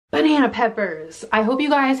Banana peppers. I hope you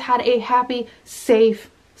guys had a happy,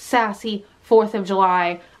 safe, sassy 4th of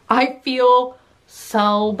July. I feel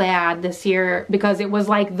so bad this year because it was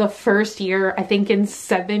like the first year, I think, in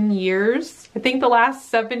 7 years. I think the last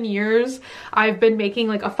 7 years I've been making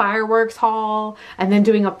like a fireworks haul and then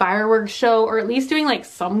doing a fireworks show, or at least doing like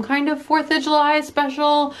some kind of 4th of July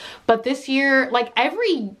special. But this year, like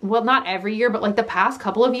well, not every year, but like the past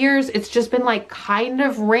couple of years, it's just been like kind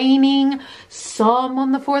of raining some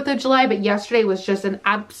on the 4th of July. But yesterday was just an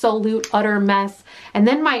absolute utter mess. And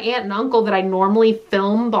then my aunt and uncle that I normally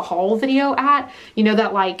film the haul video at, you know,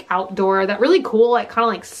 that like outdoor, that really cool, like kind of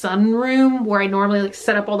like sunroom where I normally like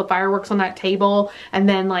set up all the fireworks on that table and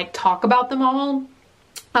then like talk about them all.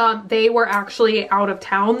 They were actually out of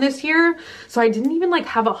town this year, so I didn't even like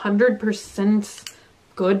have 100%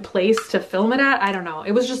 good place to film it at. I don't know.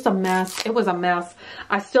 It was just a mess. It was a mess.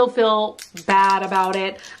 I still feel bad about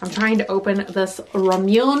it. I'm trying to open this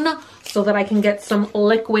ramune so that I can get some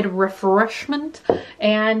liquid refreshment.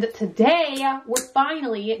 And today we're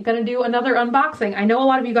finally gonna do another unboxing. I know a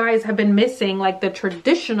lot of you guys have been missing like the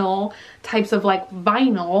traditional types of like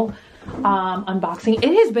vinyl unboxing.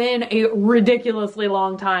 It has been a ridiculously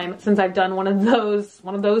long time since I've done one of those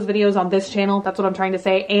videos on this channel. That's what I'm trying to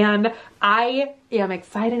say. And I am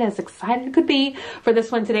excited as excited could be for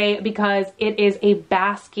this one today because it is a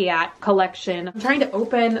Basquiat collection. I'm trying to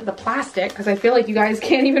open the plastic because I feel like you guys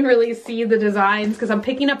can't even really see the designs because I'm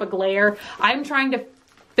picking up a glare. I'm trying to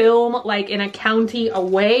film like in a county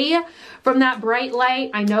away from that bright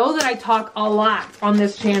light. I know that I talk a lot on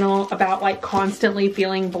this channel about like constantly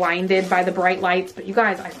feeling blinded by the bright lights, but you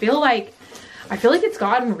guys, I feel like it's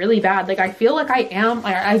gotten really bad. Like I feel like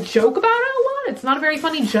I joke about it a lot. It's not a very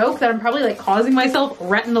funny joke that I'm probably like causing myself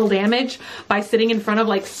retinal damage by sitting in front of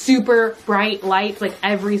like super bright lights like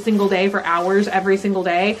every single day for hours every single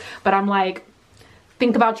day. But I'm like,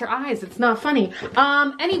 think about your eyes. It's not funny.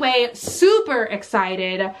 Anyway, super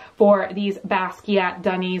excited for these Basquiat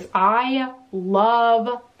Bunnies. I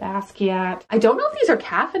love Basquiat. I don't know if these are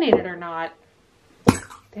caffeinated or not.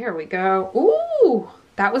 There we go. Ooh,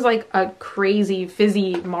 that was like a crazy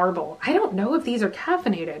fizzy marble. I don't know if these are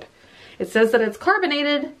caffeinated. It says that it's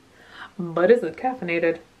carbonated, but is it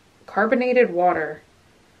caffeinated? Carbonated water,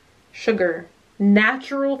 sugar,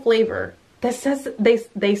 natural flavor. This says,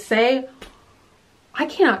 they say, I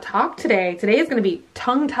cannot talk today. Today is going to be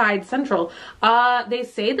tongue-tied central. They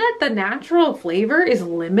say that the natural flavor is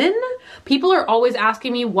lemon. People are always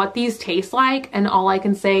asking me what these taste like, and all I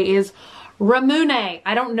can say is ramune.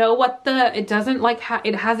 I don't know what it doesn't like,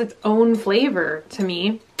 it has its own flavor to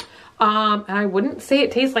me. And I wouldn't say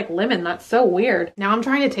it tastes like lemon. That's so weird. Now I'm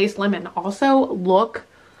trying to taste lemon. Also, look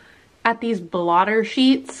at these blotter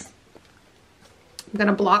sheets. I'm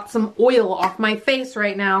gonna blot some oil off my face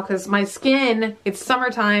right now because my skin, it's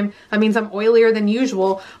summertime. That means I'm oilier than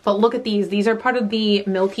usual. But look at these. These are part of the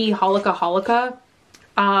Milky Holika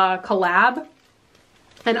collab.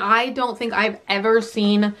 And I don't think I've ever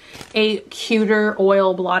seen a cuter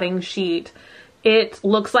oil blotting sheet. It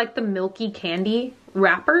looks like the Milky candy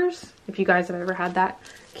wrappers, if you guys have ever had that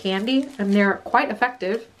candy. And they're quite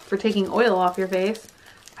effective for taking oil off your face.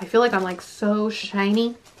 I feel like I'm like so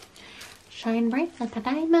shiny. Shine bright like a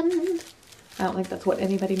diamond. I don't think that's what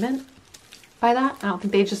anybody meant by that. I don't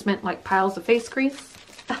think they just meant like piles of face grease.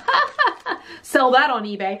 Sell that on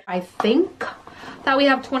eBay. I think that we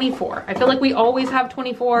have 24. I feel like we always have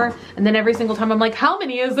 24. And then every single time I'm like, how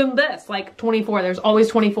many is in this? Like 24. There's always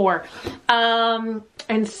 24. And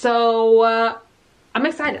so I'm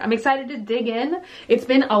excited. I'm excited to dig in. It's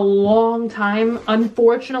been a long time,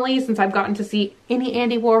 unfortunately, since I've gotten to see any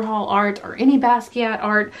Andy Warhol art or any Basquiat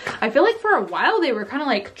art. I feel like for a while they were kind of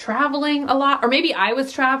like traveling a lot, or maybe I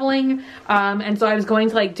was traveling, and so I was going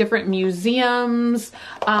to like different museums.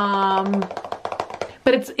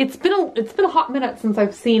 But it's been a hot minute since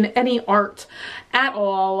I've seen any art at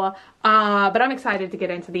all. But I'm excited to get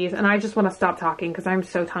into these, and I just want to stop talking because I'm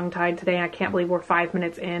so tongue-tied today. I can't believe we're 5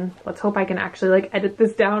 minutes in. Let's hope I can actually like edit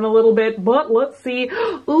this down a little bit, but let's see.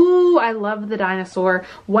 Ooh, I love the dinosaur.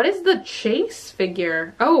 What is the Chase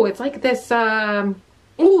figure? Oh, it's like this,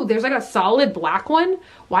 ooh, there's like a solid black one.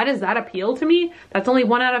 Why does that appeal to me? That's only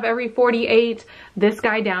 1 out of every 48. This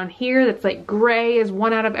guy down here that's like gray is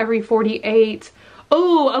 1 out of every 48.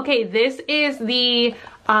 Oh, okay, this is the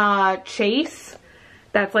Chase.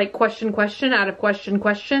 That's like question out of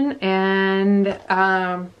question, and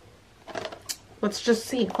let's just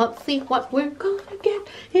see. Let's see what we're gonna get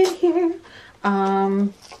in here.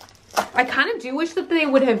 I kind of do wish that they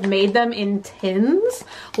would have made them in tins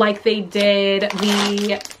like they did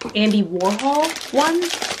the Andy Warhol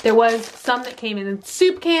ones. There was some that came in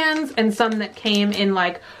soup cans and some that came in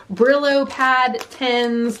like Brillo pad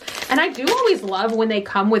tins. And I do always love when they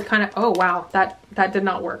come with kind of, oh wow, that did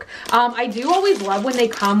not work. I do always love when they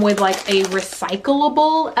come with like a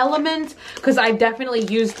recyclable element, because I've definitely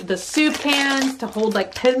used the soup cans to hold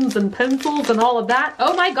like pens and pencils and all of that.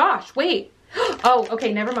 Oh my gosh, wait. Oh,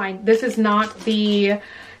 okay, never mind. This is not the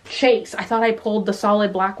Chase. I thought I pulled the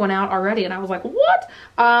solid black one out already and I was like, what?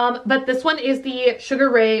 But this one is the Sugar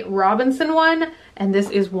Ray Robinson one, and this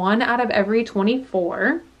is 1 out of every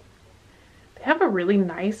 24. They have a really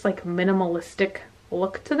nice like minimalistic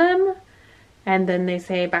look to them. And then they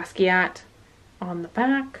say Basquiat on the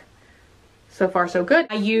back. So far so good.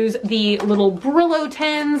 I use the little Brillo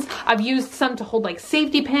tins. I've used some to hold like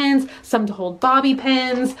safety pins, some to hold bobby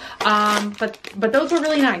pins. But those were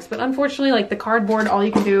really nice. But unfortunately, like the cardboard, all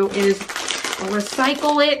you can do is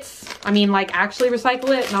recycle it. I mean, like actually recycle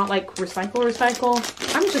it, not like recycle.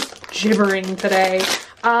 I'm just gibbering today.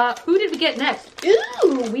 Who did we get next?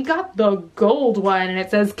 Ooh, we got the gold one and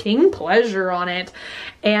it says King Pleasure on it.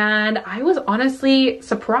 And I was honestly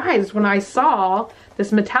surprised when I saw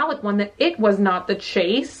this metallic one that it was not the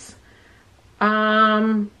Chase.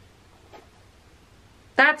 That's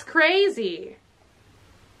crazy.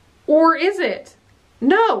 Or is it?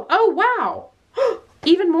 No. Oh, wow.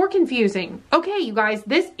 Even more confusing. Okay, you guys,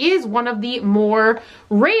 this is one of the more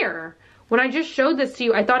rare. When I just showed this to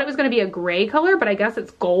you, I thought it was going to be a gray color, but I guess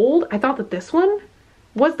it's gold. I thought that this one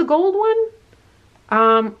was the gold one.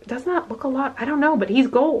 Does not look a lot. I don't know, but he's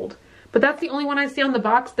gold. But that's the only one I see on the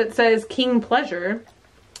box that says King Pleasure.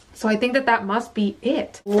 So I think that that must be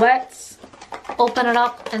it. Let's open it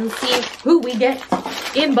up and see who we get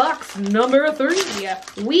in box number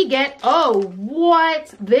 3. We get, oh,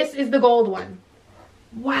 what? This is the gold one.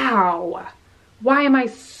 Wow. Why am I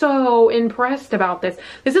so impressed about this?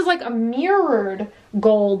 This is like a mirrored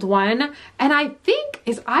gold one, and I think,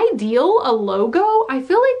 is Ideal a logo? I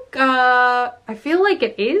feel like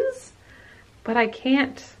it is, but I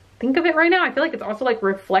can't think of it right now. I feel like it's also like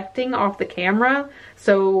reflecting off the camera,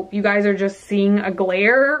 so you guys are just seeing a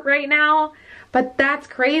glare right now. But that's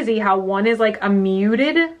crazy how one is like a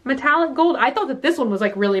muted metallic gold. I thought that this one was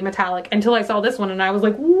like really metallic until I saw this one and I was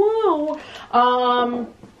like, whoa.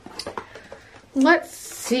 Let's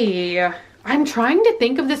see. I'm trying to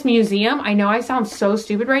think of this museum. I know I sound so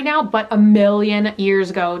stupid right now, but a million years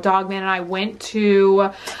ago, Dogman and I went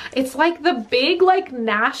to, it's like the big like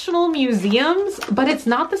national museums, but it's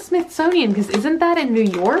not the Smithsonian, because isn't that in New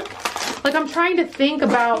York? Like I'm trying to think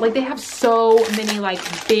about, like they have so many like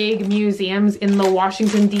big museums in the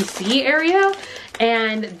Washington DC area,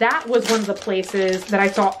 and that was one of the places that I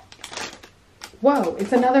saw. Whoa,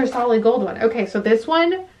 it's another solid gold one. Okay, so this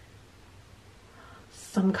one,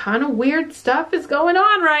 some kind of weird stuff is going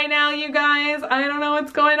on right now, you guys. I don't know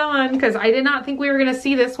what's going on, because I did not think we were going to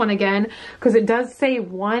see this one again, because it does say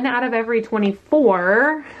 1 out of every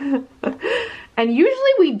 24. And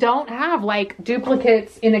usually we don't have like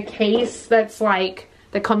duplicates in a case that's like,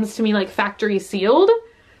 that comes to me like factory sealed.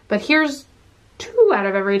 But here's 2 out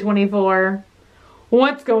of every 24.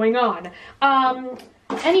 What's going on?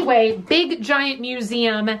 Anyway, big giant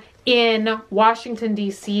museum in Washington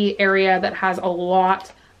DC area that has a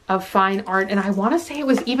lot of fine art, and I want to say it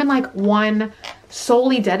was even like one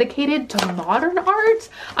solely dedicated to modern art.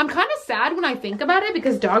 I'm kind of sad when I think about it,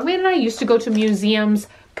 because Dogman and I used to go to museums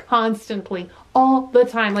constantly, all the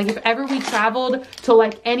time. Like if ever we traveled to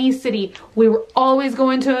like any city, we were always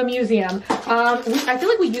going to a museum. I feel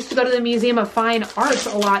like we used to go to the Museum of Fine Arts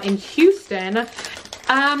a lot in Houston.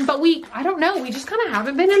 But I don't know, we just kind of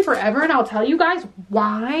haven't been in forever, and I'll tell you guys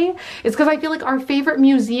why. It's because I feel like our favorite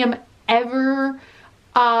museum ever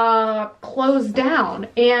closed down,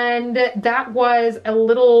 and that was a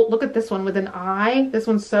little, look at this one with an eye. This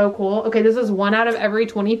one's so cool. Okay, this is 1 out of every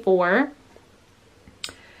 24,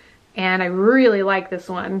 and I really like this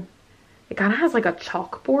one. It kind of has like a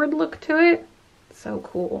chalkboard look to it. So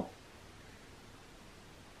cool.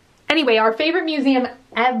 Anyway, our favorite museum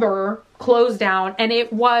ever closed down, and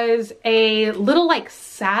it was a little like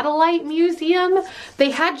satellite museum. They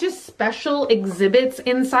had just special exhibits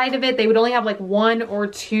inside of it. They would only have like 1 or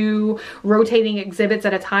 2 rotating exhibits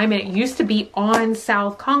at a time, and it used to be on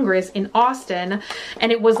South Congress in Austin,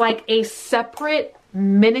 and it was like a separate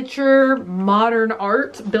miniature modern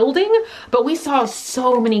art building, but we saw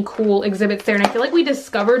so many cool exhibits there, and I feel like we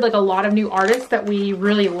discovered like a lot of new artists that we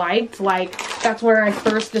really liked. Like that's where I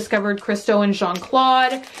first discovered Christo and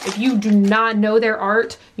Jean-Claude. If you do not know their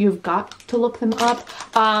art, you've got to look them up.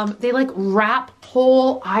 They like wrap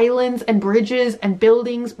whole islands and bridges and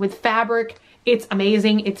buildings with fabric. It's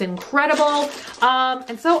amazing. It's incredible.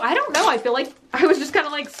 And so I don't know. I feel like I was just kind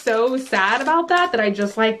of like so sad about that I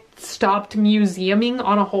just like stopped museuming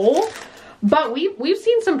on a whole. But we've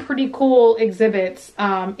seen some pretty cool exhibits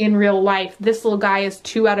in real life. This little guy is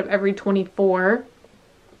 2 out of every 24.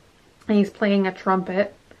 And he's playing a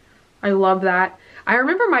trumpet. I love that. I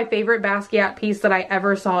remember my favorite Basquiat piece that I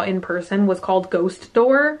ever saw in person was called Ghost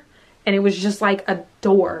Door. And it was just like a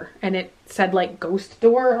door, and it said like ghost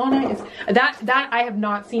door on it. That I have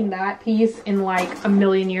not seen that piece in like a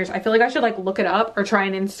million years. I feel like I should like look it up or try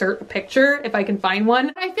and insert a picture if I can find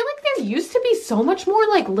one. I feel like there used to be so much more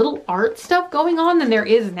like little art stuff going on than there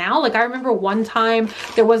is now. Like I remember one time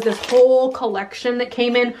there was this whole collection that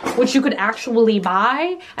came in which you could actually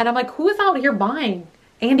buy, and I'm like, who is out here buying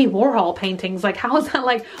Andy Warhol paintings? Like, how is that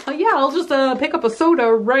like, oh yeah, I'll just pick up a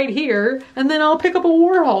soda right here and then I'll pick up a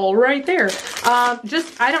Warhol right there.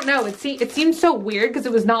 Just, I don't know. It seemed so weird because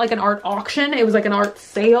it was not like an art auction. It was like an art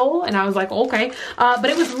sale, and I was like, okay.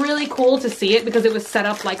 But it was really cool to see it because it was set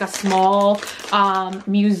up like a small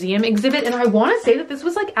museum exhibit. And I want to say that this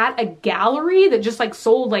was like at a gallery that just like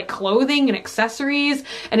sold like clothing and accessories.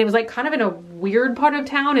 And it was like kind of in a weird part of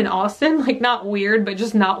town in Austin. Like not weird, but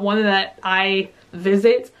just not one that I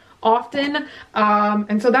visit often.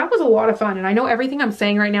 And so that was a lot of fun, and I know everything I'm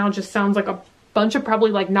saying right now just sounds like a bunch of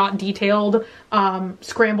probably like not detailed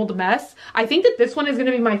scrambled mess. I think that this one is going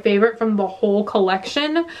to be my favorite from the whole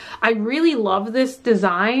collection. I really love this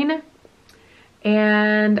design,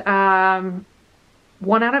 and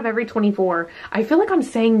 1 out of every 24. I feel like I'm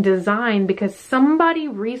saying design because somebody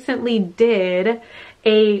recently did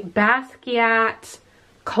a Basquiat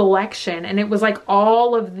collection, and it was like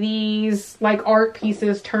all of these like art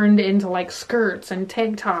pieces turned into like skirts and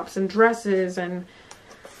tank tops and dresses, and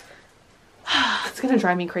it's gonna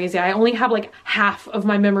drive me crazy. I only have like half of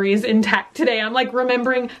my memories intact today. I'm like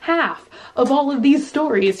remembering half of all of these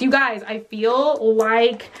stories. You guys, I feel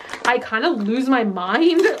like I kind of lose my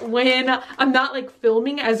mind when I'm not like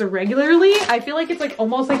filming as regularly. I feel like it's like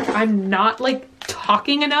almost like I'm not like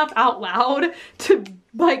talking enough out loud to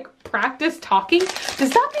like practice talking. Does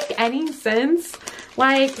that make any sense?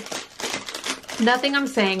 Like nothing I'm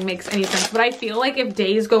saying makes any sense, but I feel like if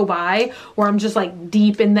days go by where I'm just like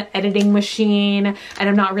deep in the editing machine and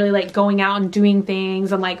I'm not really like going out and doing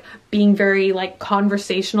things and like being very like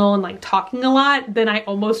conversational and like talking a lot, then I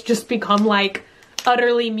almost just become like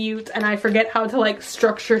utterly mute and I forget how to like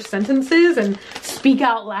structure sentences and speak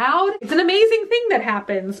out loud. It's an amazing thing that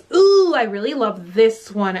happens. Ooh, I really love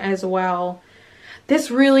this one as well. This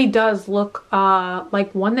really does look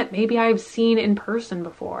like one that maybe I've seen in person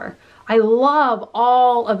before. I love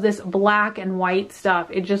all of this black and white stuff.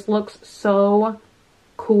 It just looks so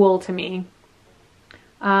cool to me.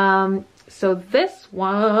 So this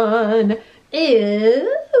one is,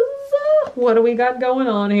 what do we got going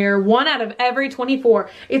on here? 1 out of every 24.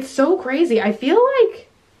 It's so crazy. I feel like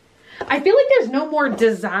there's no more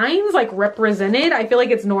designs like represented. I feel like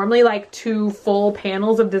it's normally like 2 full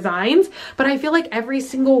panels of designs, but I feel like every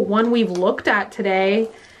single one we've looked at today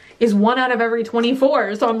is 1 out of every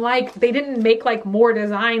 24. So I'm like, they didn't make like more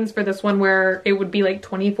designs for this one where it would be like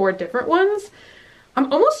 24 different ones.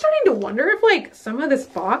 I'm almost starting to wonder if like some of this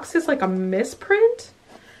box is like a misprint.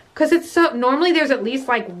 Cause it's so, normally there's at least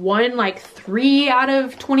like one, like 3 out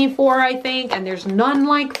of 24, I think. And there's none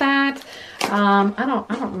like that.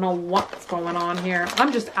 I don't know what's going on here.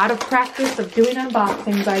 I'm just out of practice of doing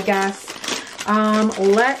unboxings, I guess.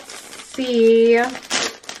 Let's see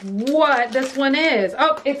what this one is.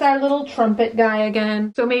 Oh, it's our little trumpet guy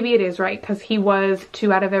again. So maybe it is right, because he was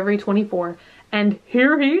 2 out of every 24. And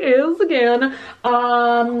here he is again.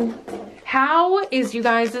 How is you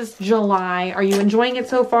guys' July? Are you enjoying it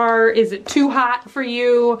so far? Is it too hot for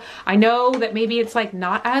you? I know that maybe it's like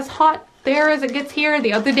not as hot there as it gets here.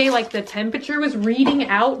 The other day, like the temperature was reading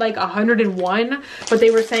out like 101, but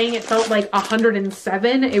they were saying it felt like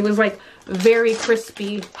 107. It was like very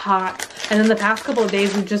crispy hot. And then the past couple of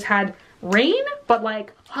days we've just had rain, but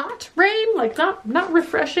like hot rain, like not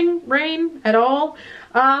refreshing rain at all.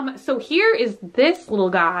 So here is this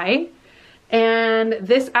little guy, and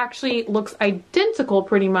this actually looks identical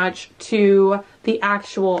pretty much to the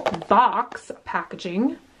actual box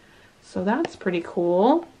packaging. So that's pretty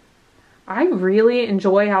cool. I really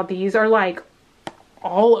enjoy how these are like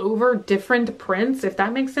all over different prints, if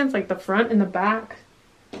that makes sense. Like the front and the back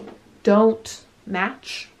don't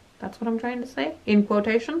match. That's what I'm trying to say in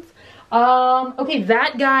quotations. Okay,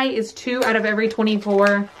 that guy is 2 out of every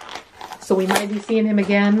 24. So we might be seeing him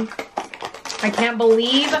again. I can't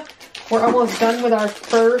believe we're almost done with our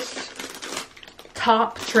first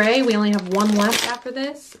top tray. We only have one left after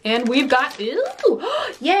this. And we've got, ooh,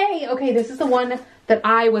 yay. Okay, this is the one that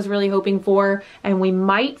I was really hoping for. And we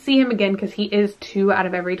might see him again because he is 2 out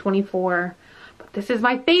of every 24. But this is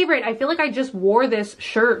my favorite. I feel like I just wore this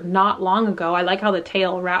shirt not long ago. I like how the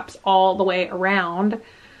tail wraps all the way around.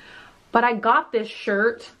 But I got this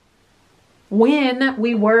shirt when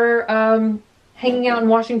we were hanging out in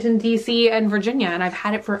Washington, D.C. and Virginia, and I've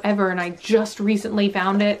had it forever, and I just recently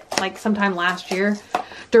found it like sometime last year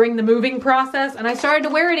during the moving process, and I started to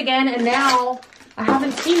wear it again, and now I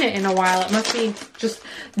haven't seen it in a while. It must be just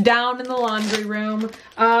down in the laundry room.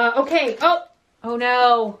 Okay. Oh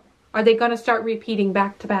no. Are they gonna start repeating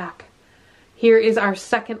back to back? Here is our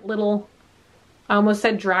second little, I almost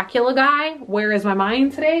said Dracula guy. Where is my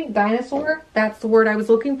mind today? Dinosaur. That's the word I was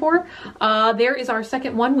looking for. There is our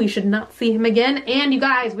second one. We should not see him again. And you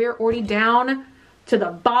guys, we are already down to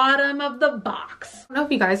the bottom of the box. I don't know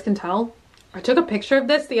if you guys can tell. I took a picture of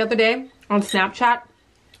this the other day on Snapchat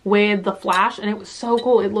with the flash, and it was so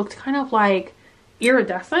cool. It looked kind of like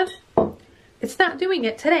iridescent. It's not doing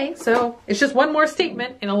it today, so it's just one more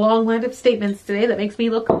statement in a long line of statements today that makes me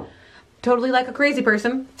look totally like a crazy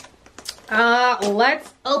person.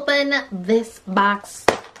 Let's open this box.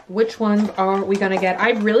 Which ones are we gonna get?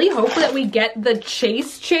 I really hope that we get the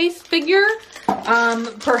Chase figure,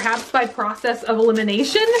 perhaps by process of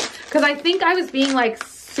elimination, because I think I was being like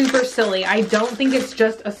super silly. I don't think it's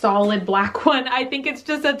just a solid black one. I think it's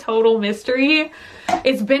just a total mystery.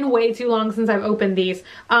 It's been way too long since I've opened these.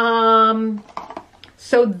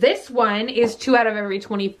 So this one is 2 out of every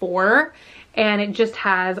 24. And it just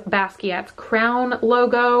has Basquiat's crown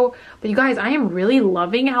logo. But you guys, I am really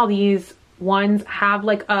loving how these ones have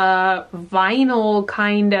like a vinyl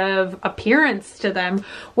kind of appearance to them,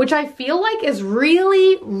 which I feel like is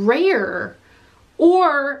really rare.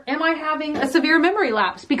 Or am I having a severe memory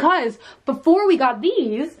lapse? Because before we got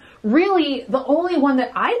these, really the only one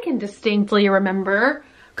that I can distinctly remember,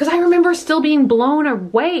 because I remember still being blown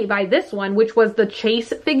away by this one, which was the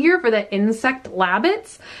Chase figure for the insect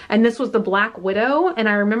labbits. And this was the Black Widow. And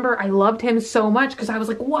I remember I loved him so much because I was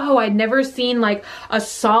like, whoa, I'd never seen like a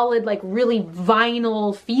solid, like really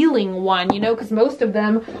vinyl feeling one, you know, because most of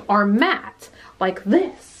them are matte like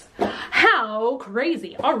this. How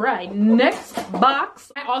crazy. All right, next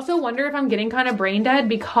box. I also wonder if I'm getting kind of brain dead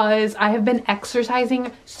because I have been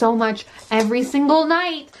exercising so much every single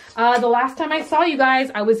night. The last time I saw you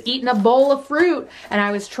guys, I was eating a bowl of fruit and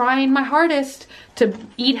I was trying my hardest to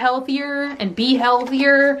eat healthier and be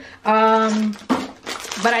healthier.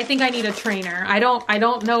 But I think I need a trainer. I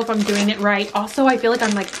don't know if I'm doing it right. Also, I feel like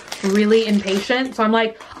I'm like really impatient. So I'm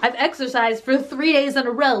like, I've exercised for 3 days in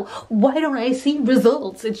a row. Why don't I see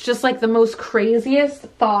results? It's just like the most craziest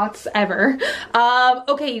thoughts ever.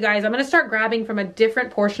 Okay, you guys, I'm gonna start grabbing from a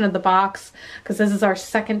different portion of the box because this is our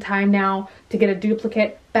second time now to get a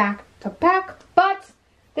duplicate back to back. But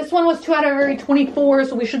this one was 2 out of every 24,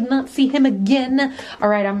 so we should not see him again. All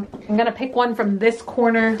right, I'm gonna pick one from this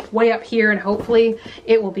corner way up here, and hopefully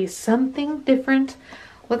it will be something different.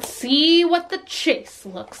 Let's see what the Chase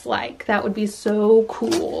looks like. That would be so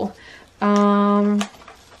cool. Oh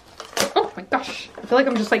my gosh, I feel like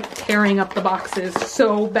I'm just like tearing up the boxes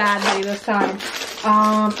so badly this time.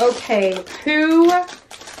 Okay, who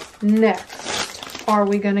next are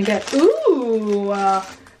we gonna get? Ooh,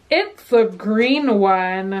 it's a green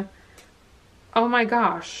one. Oh my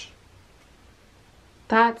gosh.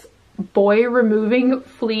 That's boy removing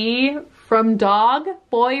flea from dog.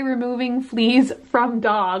 Boy removing fleas from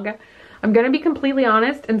dog. I'm gonna be completely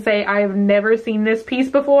honest and say I have never seen this piece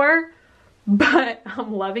before, but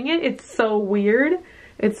I'm loving it. It's so weird.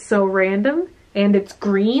 It's so random and it's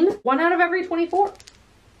green. 1 out of every 24.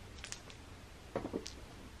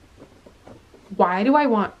 Why do I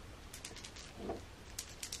want...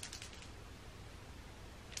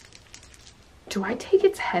 Do I take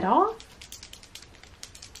its head off?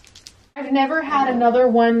 I've never had another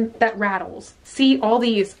one that rattles. See, all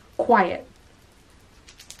these, quiet.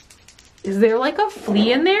 Is there like a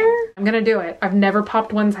flea in there? I'm gonna do it. I've never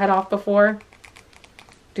popped one's head off before.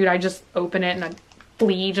 Dude, I just open it and a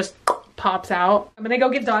flea just pops out. I'm gonna go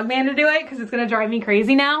get Dogman to do it because it's gonna drive me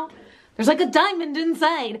crazy now. There's like a diamond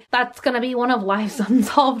inside. That's gonna be one of life's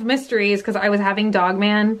unsolved mysteries because I was having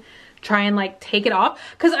Dogman try and like take it off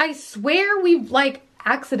because I swear we've like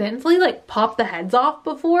accidentally like popped the heads off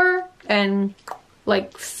before and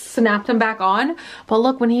like snapped him back on. But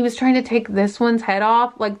look, when he was trying to take this one's head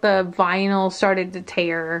off, like the vinyl started to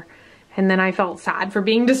tear. And then I felt sad for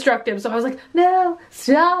being destructive. So I was like, no,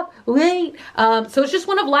 stop, wait. So it's just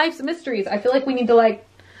one of life's mysteries. I feel like we need to like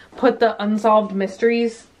put the unsolved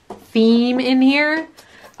mysteries theme in here.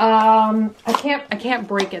 I can't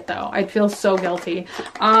break it though. I'd feel so guilty.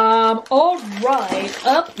 All right,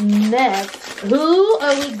 up next, who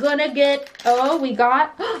are we gonna get? Oh, we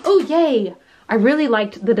got, oh yay. I really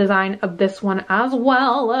liked the design of this one as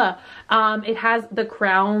well. It has the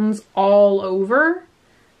crowns all over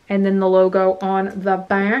and then the logo on the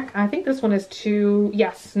back. I think this one is 2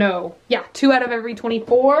 out of every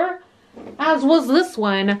 24, as was this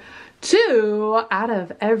one. 2 out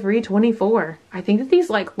of every 24. I think that these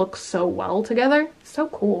like look so well together. So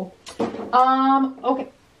cool. Okay.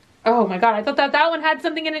 Oh my god, I thought that one had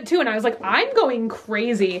something in it too, and I was like, I'm going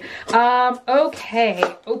crazy. Okay,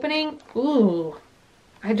 opening. Ooh,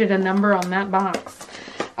 I did a number on that box.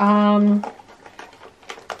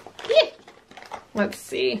 Let's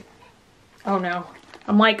see. Oh no,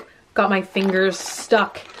 I'm like got my fingers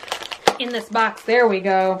stuck in this box. There we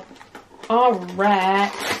go. All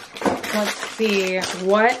right. Let's see,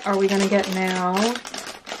 what are we gonna get now?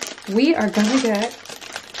 We are gonna get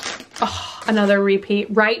another repeat,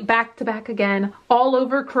 right back to back again, all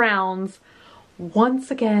over crowns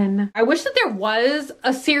once again. I wish that there was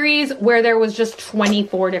a series where there was just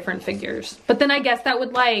 24 different figures, but then I guess that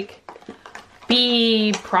would like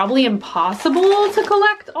be probably impossible to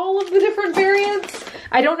collect all of the different variants.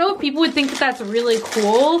 I don't know if people would think that that's really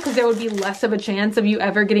cool because there would be less of a chance of you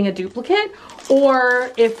ever getting a duplicate,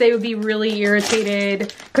 or if they would be really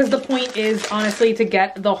irritated because the point is honestly to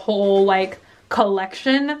get the whole like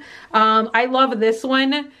collection. I love this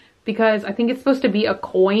one because I think it's supposed to be a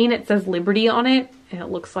coin. It says Liberty on it and it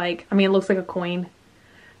looks like, I mean, it looks like a coin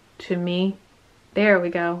to me. There we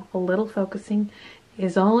go. A little focusing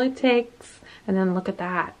is all it takes. And then look at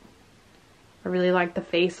that. I really like the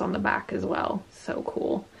face on the back as well. So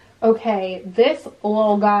cool. Okay, this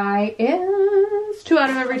little guy is 2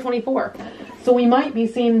 out of every 24. So we might be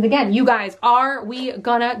seeing it again. You guys, are we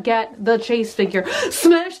gonna get the Chase figure?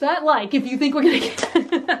 Smash that like if you think we're gonna get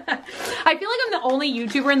I feel like I'm the only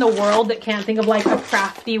YouTuber in the world that can't think of like a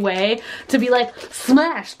crafty way to be like,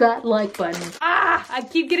 smash that like button. Ah, I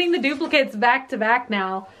keep getting the duplicates back to back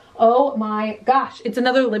now. Oh my gosh, it's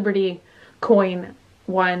another Liberty coin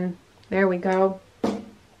one. There we go.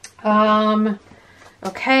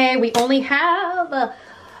 Okay, we only have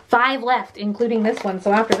 5 left, including this one.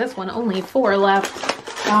 So after this one, only 4 left.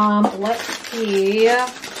 Let's see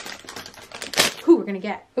who we're gonna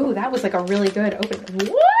get. Ooh, that was like a really good open.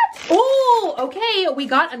 What? Oh, okay, we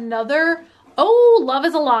got another. Oh, love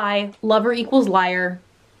is a lie. Lover equals liar.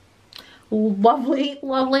 Lovely,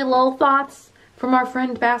 lovely little thoughts from our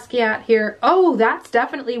friend Basquiat here. Oh, that's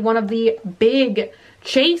definitely one of the big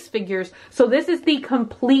Chase figures. So this is the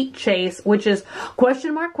complete Chase, which is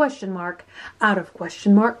question mark, out of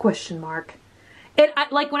question mark.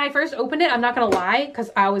 Like when I first opened it, I'm not gonna lie, because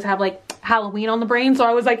I always have like Halloween on the brain, so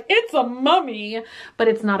I was like, it's a mummy, but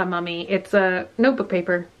it's not a mummy. It's a notebook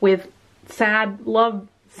paper with sad love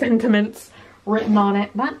sentiments written on it,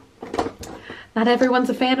 but not everyone's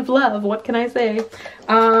a fan of love. What can I say?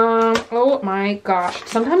 Oh my gosh.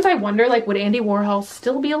 Sometimes I wonder, like, would Andy Warhol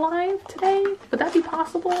still be alive today? Would that be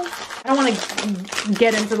possible? I don't want to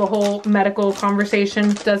get into the whole medical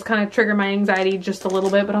conversation. It does kind of trigger my anxiety just a little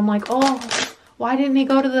bit, but I'm like, oh, why didn't he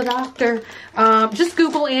go to the doctor? Just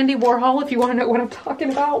Google Andy Warhol if you want to know what I'm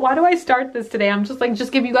talking about. Why do I start this today? I'm just like,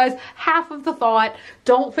 just give you guys half of the thought.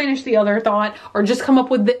 Don't finish the other thought, or just come up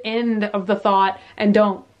with the end of the thought and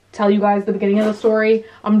don't tell you guys the beginning of the story.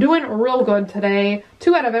 I'm doing real good today.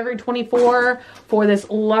 2 out of every 24 for this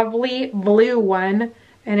lovely blue one.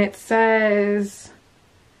 And it says,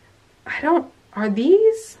 are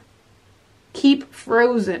these? Keep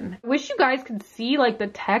frozen. I wish you guys could see like the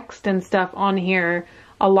text and stuff on here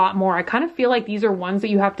a lot more. I kind of feel like these are ones that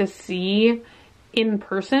you have to see in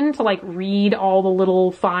person to like read all the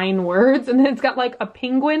little fine words. And then it's got like a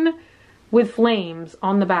penguin with flames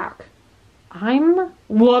on the back. I'm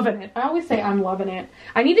loving it. I always say I'm loving it.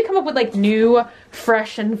 I need to come up with like new,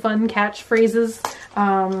 fresh and fun catchphrases.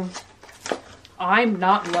 I'm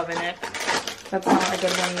not loving it. That's not a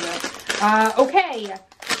good one either. Okay,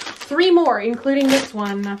 3 more, including this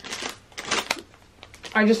one.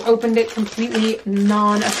 I just opened it completely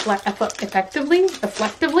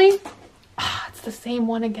effectively. Ah, it's the same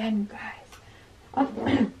one again, guys.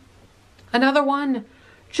 Another one,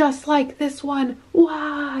 just like this one.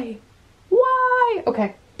 Why? Why?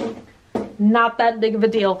 Okay, not that big of a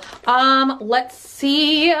deal. Let's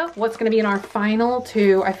see what's gonna be in our final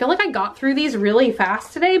two. I feel like I got through these really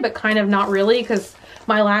fast today, but kind of not really, because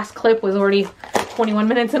my last clip was already 21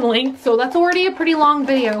 minutes in length, so that's already a pretty long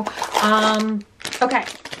video. Okay.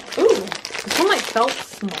 Ooh, this one like felt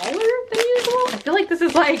smaller than usual. I feel like this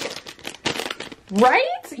is like, right?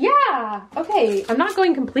 Yeah. Okay, I'm not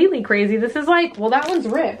going completely crazy. This is like, well, that one's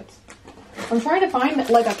ripped. I'm trying to find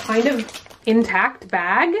like a kind of intact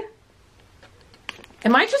bag.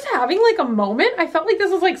 Am I just having like a moment? I felt like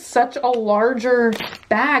this was like such a larger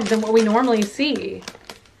bag than what we normally see.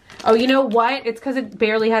 Oh, you know what? It's because it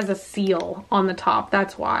barely has a seal on the top.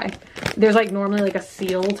 That's why. There's like normally like a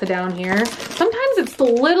seal to down here. Sometimes it's the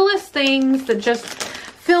littlest things that just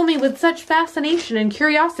fill me with such fascination and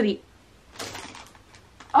curiosity.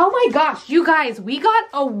 Oh my gosh, you guys, we got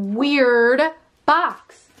a weird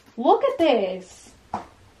box. Look at this.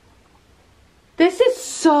 This is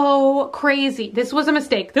so crazy. This was a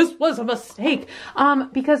mistake. This was a mistake.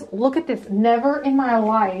 Because look at this. Never in my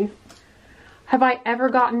life have I ever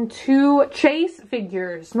gotten 2 Chase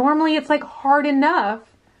figures. Normally it's like hard enough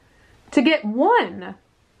to get 1.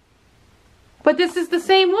 But this is the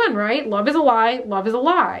same one, right? Love is a lie. Love is a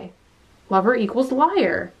lie. Lover equals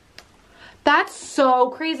liar. That's so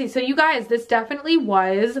crazy. So you guys, this definitely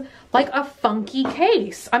was like a funky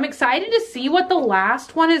case. I'm excited to see what the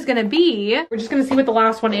last one is gonna be. We're just gonna see what the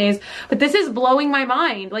last one is. But this is blowing my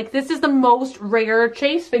mind. Like, this is the most rare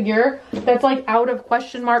Chase figure that's like out of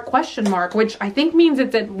question mark, which I think means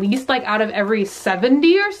it's at least like out of every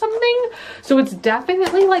 70 or something. So it's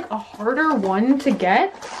definitely like a harder one to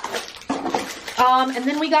get. And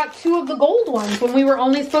then we got 2 of the gold ones when we were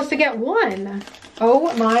only supposed to get 1.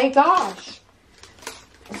 Oh my gosh.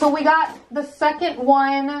 So we got the second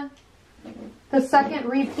one, the second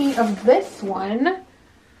repeat of this one.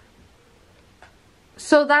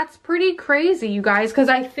 So that's pretty crazy, you guys, because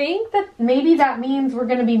I think that maybe that means we're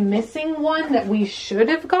going to be missing one that we should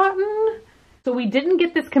have gotten. So we didn't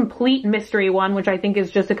get this complete mystery one, which I think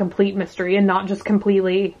is just a complete mystery and not just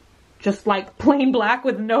completely just like plain black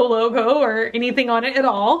with no logo or anything on it at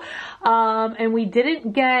all. And we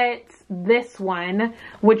didn't get this one,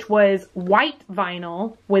 which was white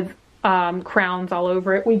vinyl with crowns all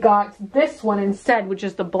over it. We got this one instead, which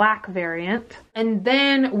is the black variant. And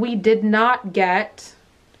then we did not get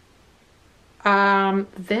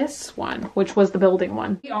this one, which was the building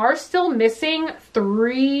one. We are still missing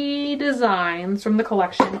 3 designs from the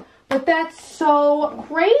collection. But that's so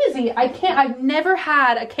crazy. I've never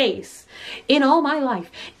had a case in all my life,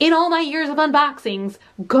 in all my years of unboxings,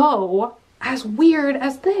 go as weird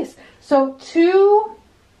as this. So 2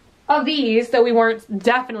 of these that we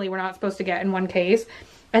definitely were not supposed to get in one case.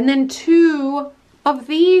 And then 2 of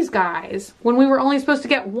these guys when we were only supposed to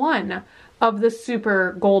get 1 of the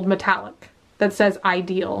super gold metallic that says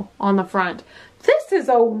ideal on the front. This is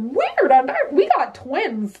a weird, we got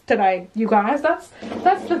twins today, you guys. That's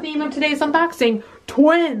the theme of today's unboxing,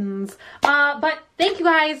 twins. But thank you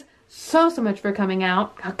guys so much for coming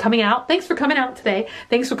out. Thanks for coming out today.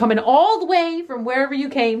 Thanks for coming all the way from wherever you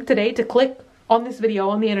came today to click on this video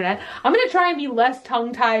on the internet. I'm gonna try and be less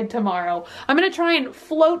tongue-tied tomorrow. I'm gonna try and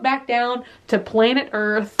float back down to planet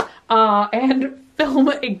Earth and film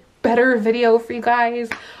a better video for you guys.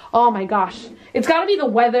 Oh my gosh. It's gotta be the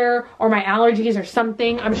weather or my allergies or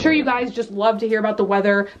something. I'm sure you guys just love to hear about the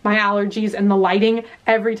weather, my allergies, and the lighting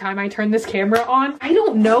every time I turn this camera on. I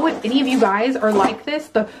don't know if any of you guys are like this,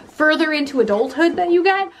 the further into adulthood that you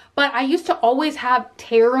get, but I used to always have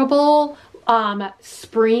terrible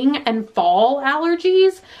spring and fall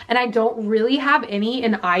allergies, and I don't really have any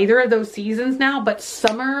in either of those seasons now, but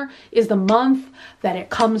summer is the month that it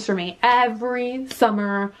comes for me. Every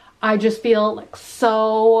summer I just feel like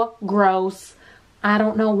so gross. I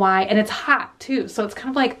don't know why. And it's hot too, so it's kind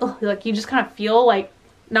of like, ugh, like you just kind of feel like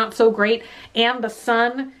not so great, and the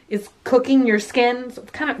sun is cooking your skin, so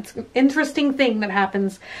it's an interesting thing that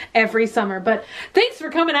happens every summer. But thanks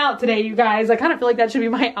for coming out today, you guys. I kind of feel like that should be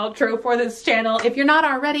my outro for this channel. If you're not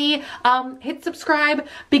already, hit subscribe,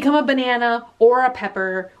 become a banana or a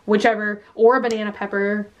pepper, whichever, or a banana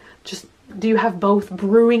pepper. Just, do you have both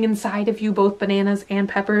brewing inside of you, both bananas and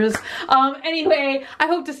peppers? Anyway, I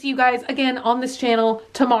hope to see you guys again on this channel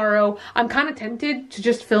tomorrow. I'm kind of tempted to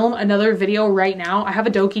just film another video right now. I have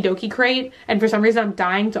a Doki Doki crate, and for some reason I'm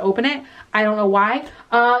dying to open it. I don't know why.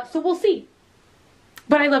 So we'll see.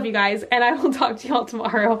 But I love you guys, and I will talk to y'all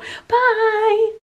tomorrow. Bye!